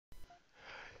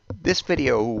This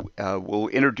video will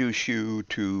introduce you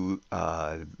to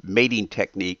mating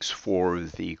techniques for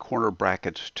the corner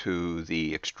brackets to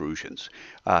the extrusions.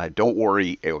 Don't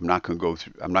worry, I'm not going to go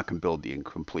through. I'm not going to build the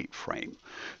incomplete frame.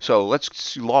 So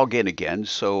let's log in again.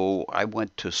 So I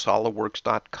went to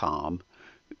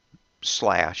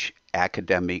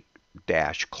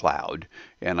solidworks.com/academic-cloud,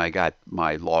 and I got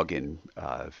my login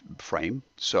frame.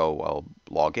 So I'll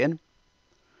log in.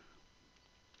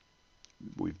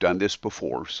 We've done this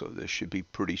before, so this should be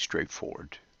pretty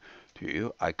straightforward to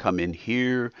you. I come in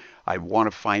here. I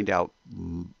want to find out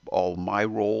all my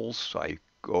roles. So I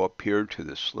go up here to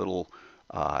this little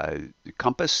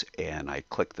compass and I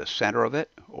click the center of it,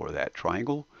 or that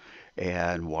triangle,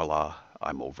 and voila,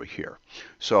 I'm over here.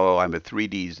 So I'm a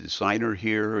 3D designer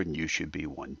here, and you should be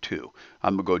one too.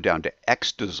 I'm going to go down to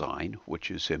X Design, which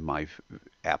is in my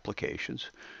applications.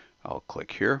 I'll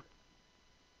click here,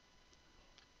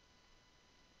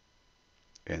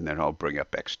 and then I'll bring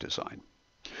up X Design.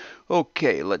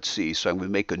 Okay, let's see. So I'm going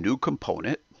to make a new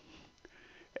component.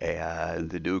 And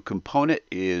the new component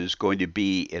is going to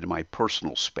be in my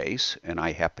personal space, and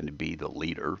I happen to be the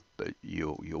leader, but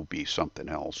you'll be something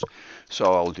else.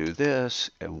 So I'll do this,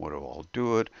 and what I'll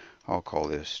do it, I'll call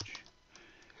this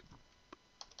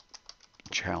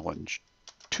challenge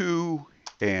 2,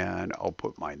 and I'll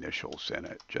put my initials in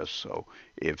it, just so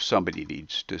if somebody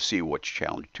needs to see which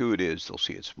challenge 2 it is, they'll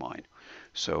see it's mine.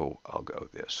 So I'll go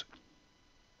this.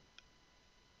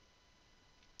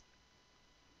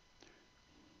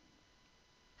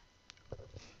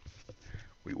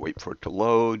 We wait for it to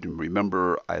load, and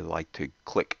remember, I like to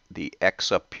click the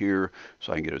X up here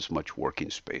so I can get as much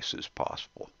working space as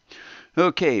possible.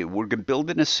 Okay, we're going to build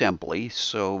an assembly,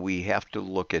 so we have to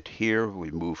look at here.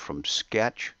 We move from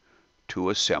sketch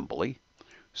to assembly.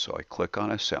 So I click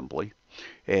on assembly,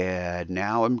 and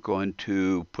now I'm going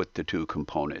to put the two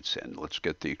components in. Let's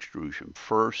get the extrusion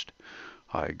first.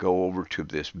 I go over to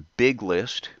this big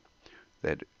list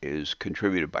that is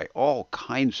contributed by all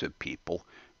kinds of people,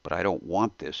 but I don't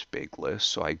want this big list,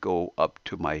 so I go up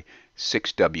to my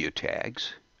 6W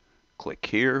tags, click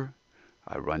here,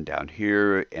 I run down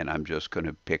here, and I'm just going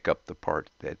to pick up the part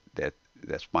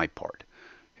that's my part,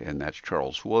 and that's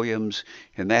Charles Williams,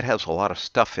 and that has a lot of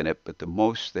stuff in it, but the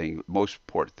most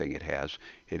important thing it has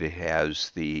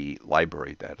the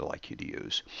library that I'd like you to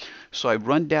use. So I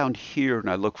run down here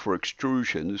and I look for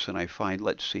extrusions, and I find,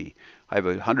 let's see, I have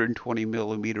a 120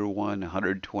 millimeter one,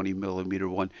 120 millimeter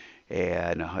one,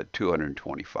 and a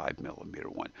 225 millimeter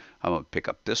one. I'm going to pick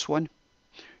up this one,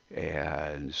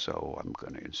 and so I'm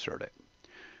going to insert it.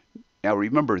 Now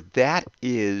remember, that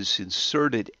is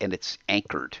inserted and it's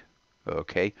anchored.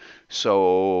 Okay,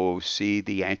 so see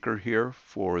the anchor here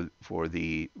for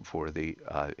the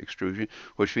extrusion,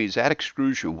 which means that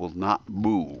extrusion will not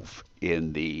move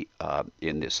in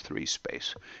this 3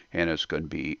 space, and it's going to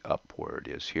be up where it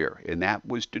is here, and that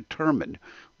was determined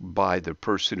by the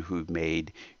person who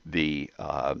made the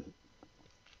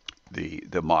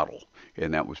model,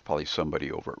 and that was probably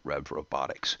somebody over at Rev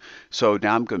Robotics. So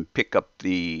now I'm going to pick up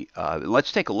the,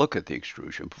 let's take a look at the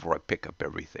extrusion before I pick up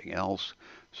everything else.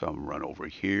 So I'm going to run over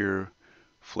here,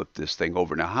 flip this thing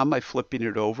over. Now how am I flipping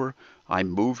it over? I'm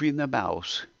moving the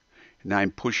mouse, and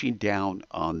I'm pushing down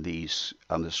on the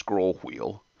scroll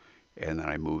wheel, and then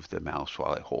I move the mouse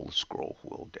while I hold the scroll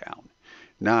wheel down.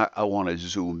 Now I want to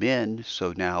zoom in,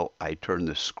 so now I turn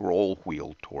the scroll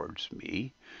wheel towards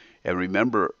me. And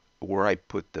remember, where I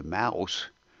put the mouse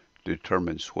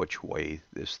determines which way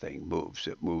this thing moves.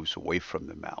 It moves away from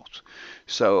the mouse.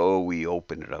 So we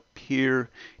open it up here,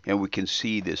 and we can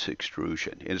see this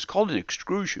extrusion. And it's called an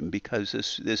extrusion because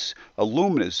this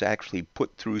aluminum is actually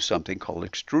put through something called an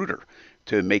extruder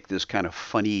to make this kind of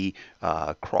funny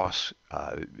cross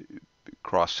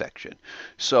section.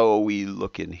 So we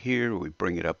look in here, we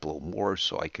bring it up a little more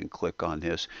so I can click on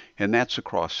this, and that's a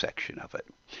cross section of it.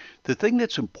 The thing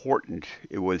that's important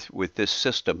with this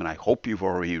system, and I hope you've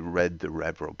already read the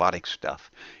Rev Robotics stuff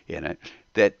in it,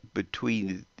 that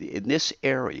in this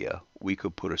area we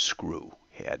could put a screw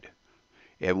head.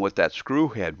 And what that screw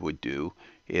head would do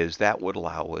is that would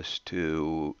allow us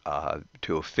to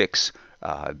affix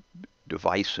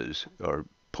devices or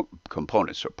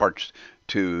components or parts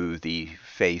to the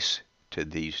face, to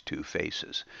these two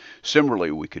faces.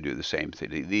 Similarly, we could do the same thing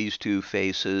to these two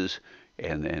faces,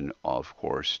 and then of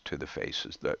course to the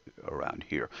faces that around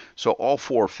here. So all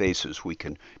 4 faces we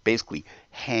can basically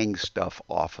hang stuff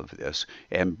off of this,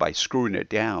 and by screwing it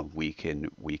down we can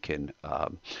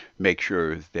make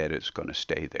sure that it's going to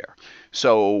stay there.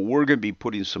 So we're going to be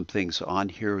putting some things on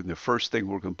here, and the first thing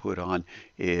we're going to put on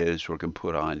is we're going to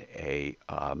put on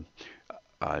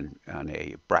on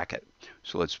a bracket.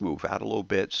 So let's move out a little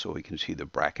bit so we can see the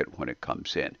bracket when it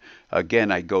comes in.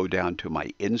 Again, I go down to my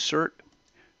insert.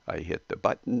 I hit the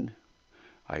button.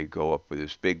 I go up with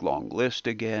this big long list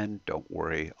again. Don't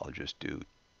worry, I'll just do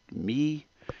me.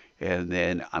 And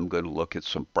then I'm going to look at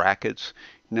some brackets.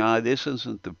 No, this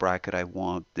isn't the bracket I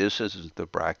want. This isn't the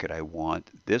bracket I want.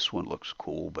 This one looks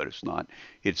cool, but it's not.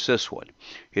 It's this one.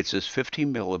 It's this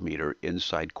 15 millimeter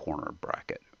inside corner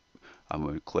bracket. I'm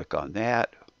going to click on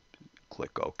that,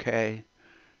 click OK,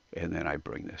 and then I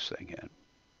bring this thing in.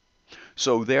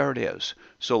 So there it is.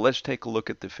 So let's take a look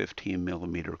at the 15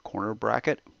 millimeter corner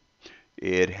bracket.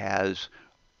 It has,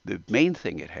 the main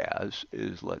thing it has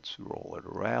is, let's roll it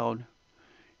around.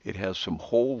 It has some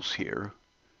holes here.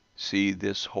 See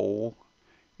this hole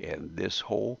and this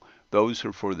hole? Those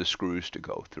are for the screws to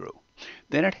go through.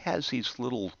 Then it has these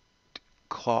little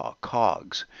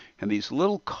cogs, and these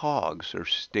little cogs are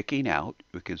sticking out.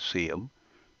 You can see them.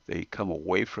 They come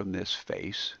away from this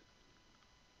face.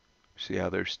 See how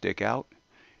they stick out?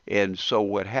 And so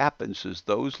what happens is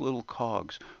those little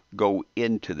cogs go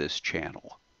into this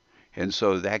channel. And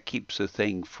so that keeps the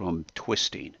thing from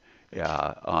twisting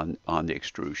on the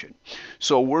extrusion.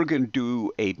 So we're going to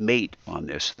do a mate on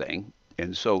this thing.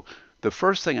 And so the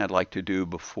first thing I'd like to do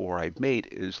before I mate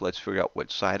is let's figure out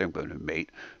what side I'm going to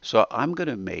mate. So I'm going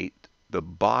to mate the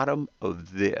bottom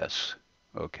of this,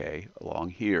 okay,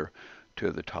 along here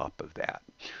to the top of that.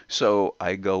 So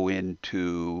I go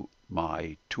into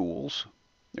my tools,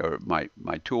 or my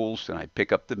tools, and I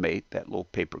pick up the mate, that little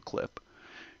paper clip.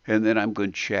 And then I'm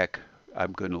going to check,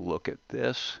 I'm going to look at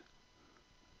this.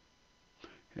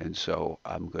 And so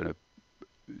I'm going to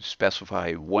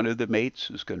specify one of the mates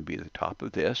is going to be the top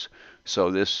of this. So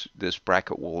this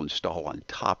bracket will install on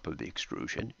top of the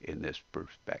extrusion in this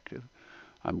perspective.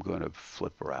 I'm going to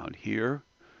flip around here.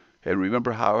 And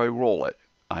remember how I roll it.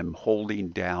 I'm holding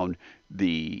down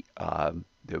the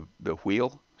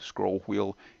wheel, scroll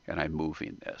wheel, and I'm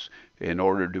moving this. In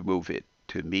order to move it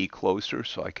to me closer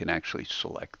so I can actually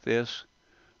select this,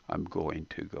 I'm going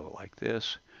to go like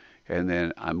this. And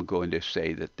then I'm going to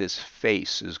say that this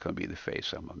face is going to be the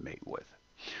face I'm going to mate with.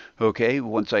 Okay,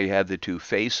 once I have the two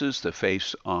faces, the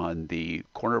face on the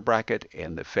corner bracket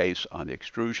and the face on the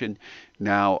extrusion,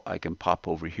 now I can pop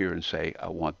over here and say I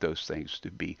want those things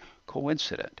to be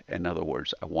coincident. In other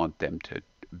words, I want them to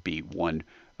be one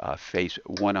face,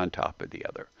 one on top of the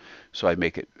other. So I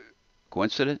make it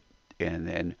coincident, and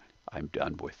then I'm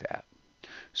done with that.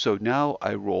 So now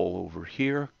I roll over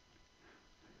here,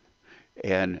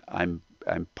 and I'm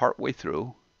partway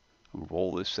through. I'll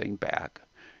roll this thing back.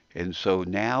 And so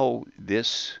now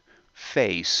this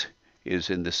face is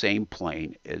in the same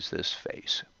plane as this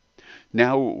face.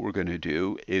 Now what we're going to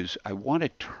do is I want to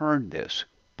turn this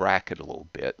bracket a little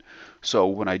bit. So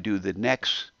when I do the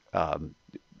next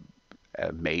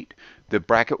mate, the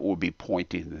bracket will be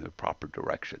pointing in the proper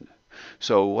direction.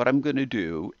 So what I'm going to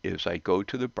do is I go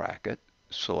to the bracket,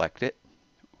 select it.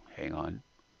 Hang on.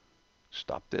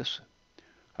 Stop this.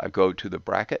 I go to the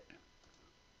bracket.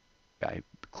 I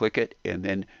click it, and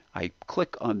then I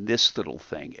click on this little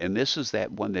thing. And this is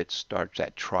that one that starts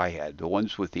that triad, the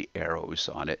ones with the arrows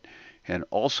on it. And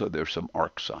also there's some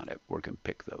arcs on it. We're going to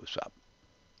pick those up.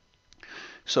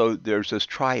 So there's this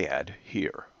triad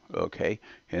here, okay?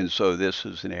 And so this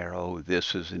is an arrow,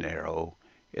 this is an arrow,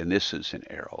 and this is an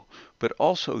arrow. But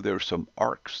also there's some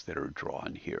arcs that are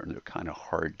drawn here, and they're kind of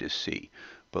hard to see.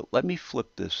 But let me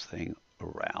flip this thing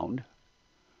around,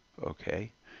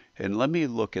 okay? And let me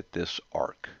look at this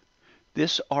arc.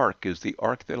 This arc is the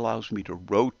arc that allows me to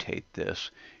rotate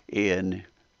this in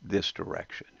this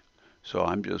direction. So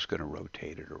I'm just going to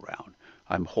rotate it around.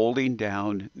 I'm holding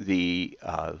down the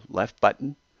left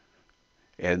button,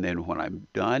 and then when I'm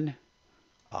done,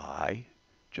 I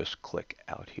just click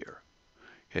out here.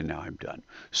 And now I'm done.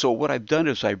 So what I've done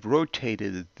is I've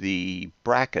rotated the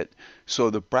bracket so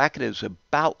the bracket is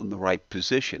about in the right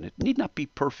position. It need not be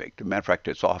perfect. As a matter of fact,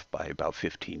 it's off by about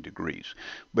 15 degrees.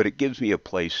 But it gives me a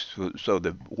place so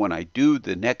that when I do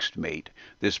the next mate,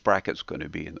 this bracket's going to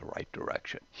be in the right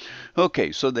direction.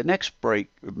 Okay, so the next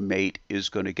mate is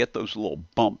going to get those little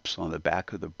bumps on the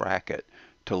back of the bracket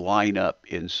to line up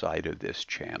inside of this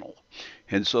channel.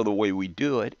 And so the way we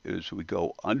do it is we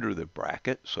go under the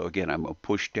bracket. So again, I'm going to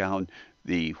push down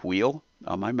the wheel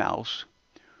on my mouse,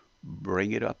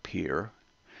 bring it up here,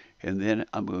 and then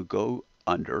I'm going to go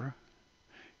under,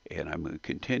 and I'm going to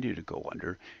continue to go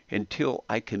under until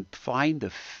I can find the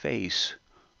face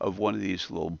of one of these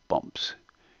little bumps.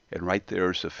 And right there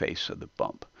is the face of the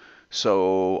bump.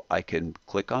 So I can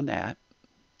click on that.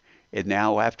 And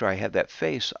now after I have that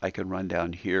face, I can run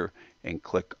down here and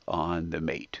click on the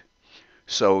mate.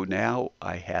 So now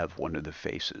I have one of the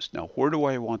faces. Now where do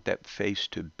I want that face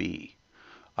to be?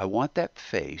 I want that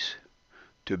face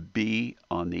to be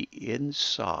on the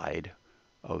inside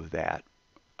of that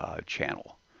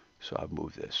channel. So I'll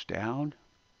move this down.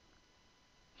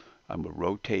 I'm going to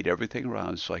rotate everything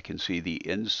around so I can see the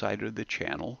inside of the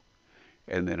channel,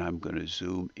 and then I'm going to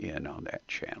zoom in on that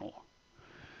channel.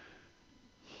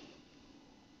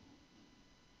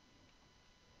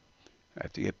 I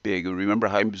have to get big. Remember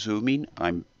how I'm zooming?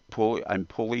 I'm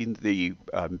turning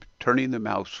the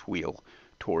mouse wheel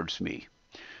towards me.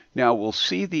 Now we'll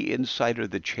see the inside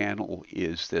of the channel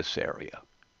is this area.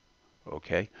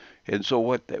 Okay, and so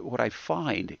what I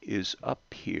find is up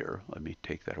here, let me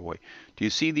take that away. Do you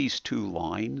see these two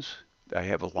lines? I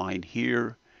have a line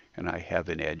here and I have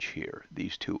an edge here,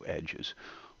 these two edges.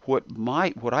 What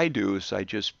I do is I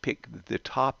just pick the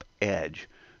top edge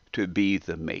to be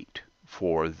the mate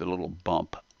for the little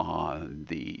bump on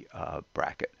the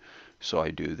bracket. So I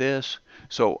do this.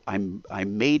 So I'm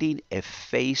mating a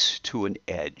face to an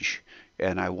edge,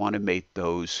 and I want to mate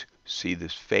those. See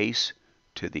this face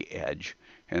to the edge,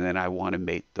 and then I want to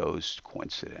mate those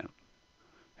coincident.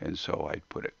 And so I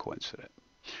put it coincident.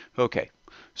 Okay,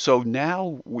 so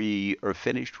now we are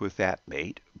finished with that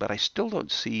mate, but I still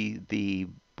don't see the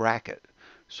bracket.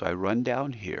 So I run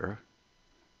down here,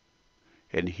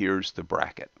 and here's the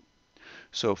bracket.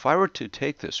 So if I were to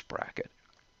take this bracket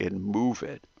and move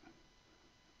it,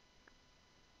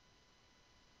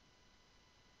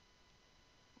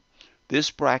 this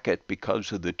bracket,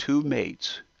 because of the two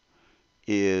mates,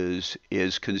 is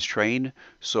constrained,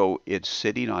 so it's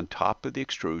sitting on top of the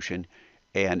extrusion,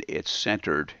 and it's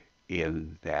centered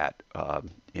in that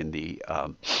in the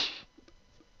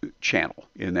channel,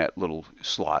 in that little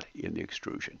slot in the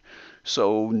extrusion.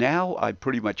 So now I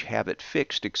pretty much have it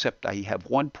fixed, except I have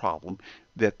one problem,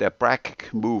 that bracket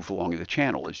can move along the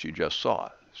channel, as you just saw.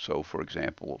 So for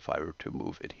example, if I were to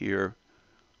move it here,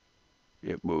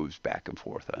 it moves back and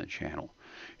forth on the channel.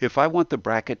 If I want the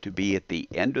bracket to be at the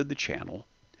end of the channel,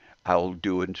 I'll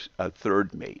do a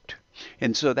third mate.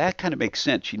 And so that kind of makes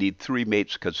sense. You need three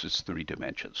mates because it's 3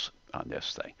 dimensions on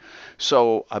this thing.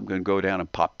 So I'm going to go down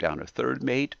and pop down a third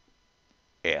mate,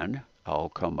 and I'll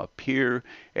come up here,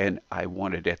 and I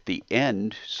want it at the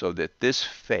end so that this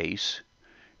face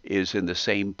is in the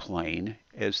same plane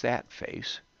as that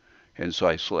face. And so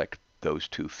I select those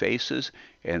two faces,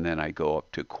 and then I go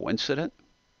up to coincident,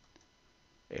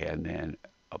 and then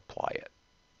apply it.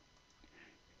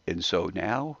 And so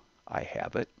now I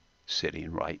have it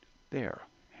sitting right there.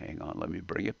 Hang on, let me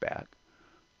bring it back.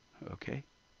 Okay.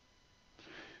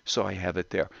 So I have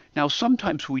it there. Now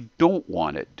sometimes we don't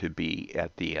want it to be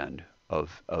at the end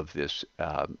of this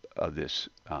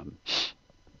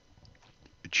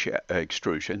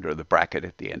extrusion, or the bracket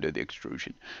at the end of the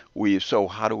extrusion. So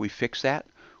how do we fix that?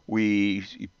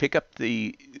 We pick up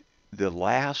the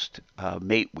last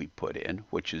mate we put in,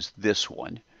 which is this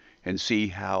one, and see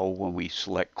how when we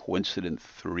select coincident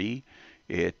 3,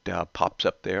 it pops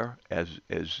up there as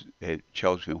it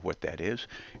tells me what that is.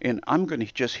 And I'm going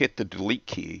to just hit the delete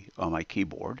key on my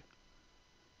keyboard,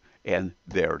 and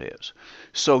there it is.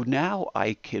 So now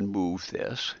I can move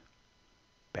this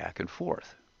back and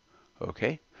forth.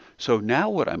 Okay, so now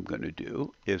what I'm going to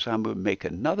do is I'm going to make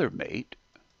another mate,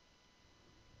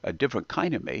 a different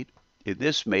kind of mate. In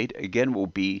this mate, again, will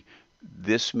be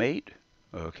this mate,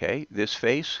 okay, this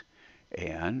face,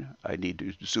 and I need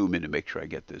to zoom in to make sure I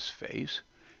get this face,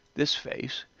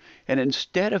 and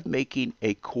instead of making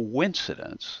a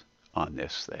coincidence on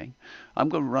this thing, I'm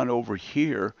going to run over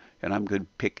here and I'm going to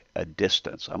pick a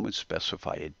distance. I'm going to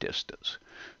specify a distance.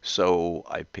 So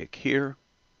I pick here,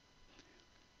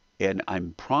 and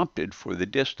I'm prompted for the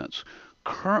distance.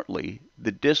 Currently,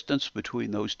 the distance between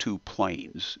those two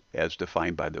planes, as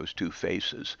defined by those two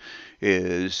faces,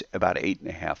 is about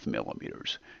 8.5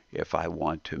 millimeters. If I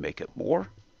want to make it more,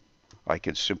 I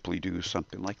can simply do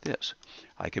something like this.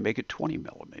 I can make it 20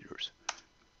 millimeters,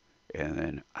 and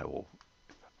then I will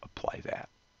apply that.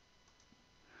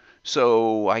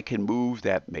 So I can move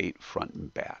that mate front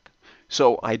and back.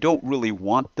 So I don't really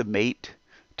want the mate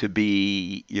to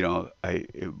be,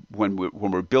 when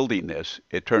we're building this,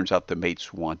 it turns out the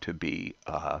mates want to be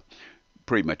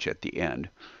pretty much at the end.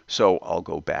 So I'll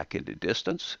go back into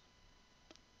distance,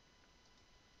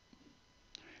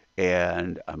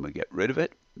 and I'm going to get rid of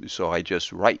it. So I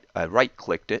just right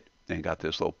clicked it and got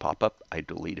this little pop-up. I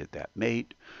deleted that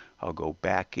mate. I'll go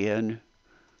back in.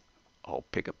 I'll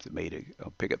pick up the mate.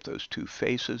 I'll pick up those two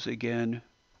faces again,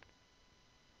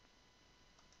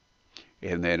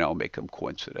 and then I'll make them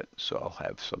coincident, so I'll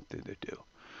have something to do.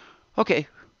 Okay,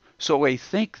 so I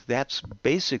think that's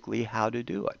basically how to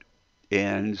do it.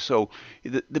 And so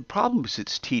the problem is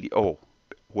it's tedious. Oh,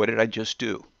 what did I just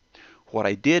do? What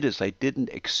I did is I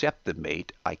didn't accept the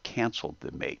mate, I canceled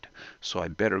the mate. So I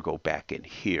better go back in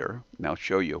here. And I'll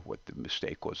show you what the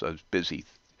mistake was. I was busy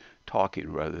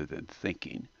talking rather than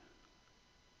thinking.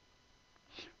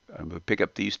 I'm going to pick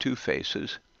up these two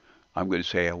faces. I'm going to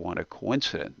say I want a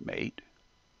coincident mate.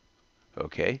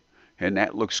 Okay, and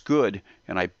that looks good.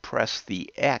 And I press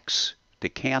the X to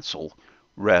cancel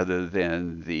rather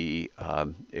than the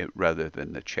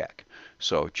check.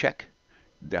 So check.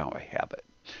 Now I have it.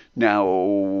 Now,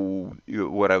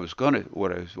 what I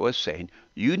was saying,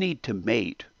 you need to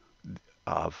mate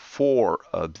four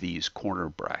of these corner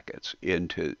brackets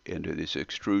into these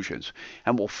extrusions,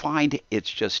 and we'll find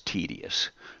it's just tedious.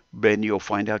 Then you'll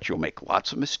find out you'll make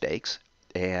lots of mistakes,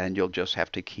 and you'll just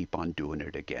have to keep on doing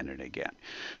it again and again.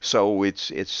 So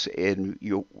it's and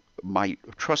you might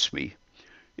trust me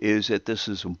is that this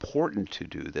is important to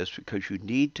do this because you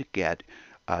need to get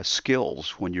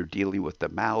skills when you're dealing with the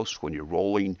mouse, when you're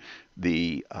rolling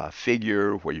the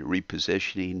figure, when you're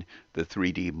repositioning the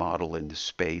 3D model into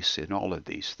space, and all of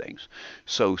these things.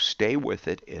 So stay with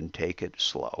it and take it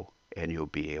slow, and you'll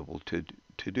be able to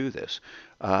do this.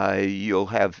 You'll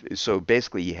have so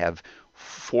basically you have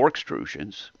four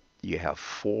extrusions. You have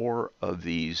four of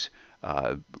these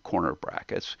corner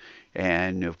brackets,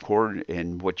 and of course,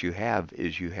 and what you have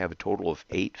is you have a total of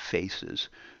 8 faces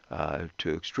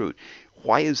to extrude.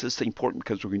 Why is this important?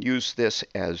 Because we're going to use this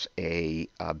as a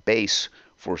base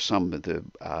for some of the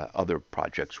other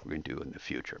projects we're going to do in the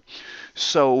future.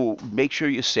 So make sure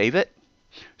you save it.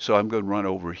 So I'm going to run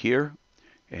over here,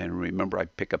 and remember I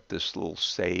pick up this little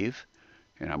save,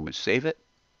 and I'm going to save it,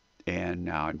 and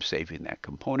now I'm saving that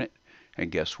component,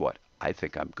 and guess what? I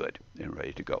think I'm good and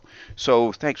ready to go.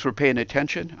 So thanks for paying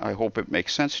attention. I hope it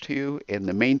makes sense to you, and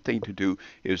the main thing to do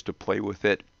is to play with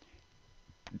it.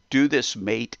 Do this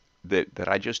mate that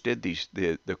I just did,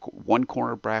 the one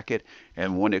corner bracket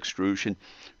and one extrusion.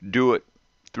 Do it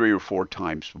 3 or 4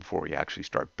 times before you actually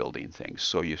start building things.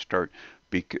 So you start,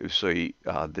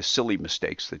 the silly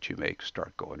mistakes that you make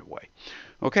start going away.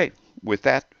 Okay, with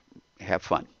that, have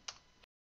fun.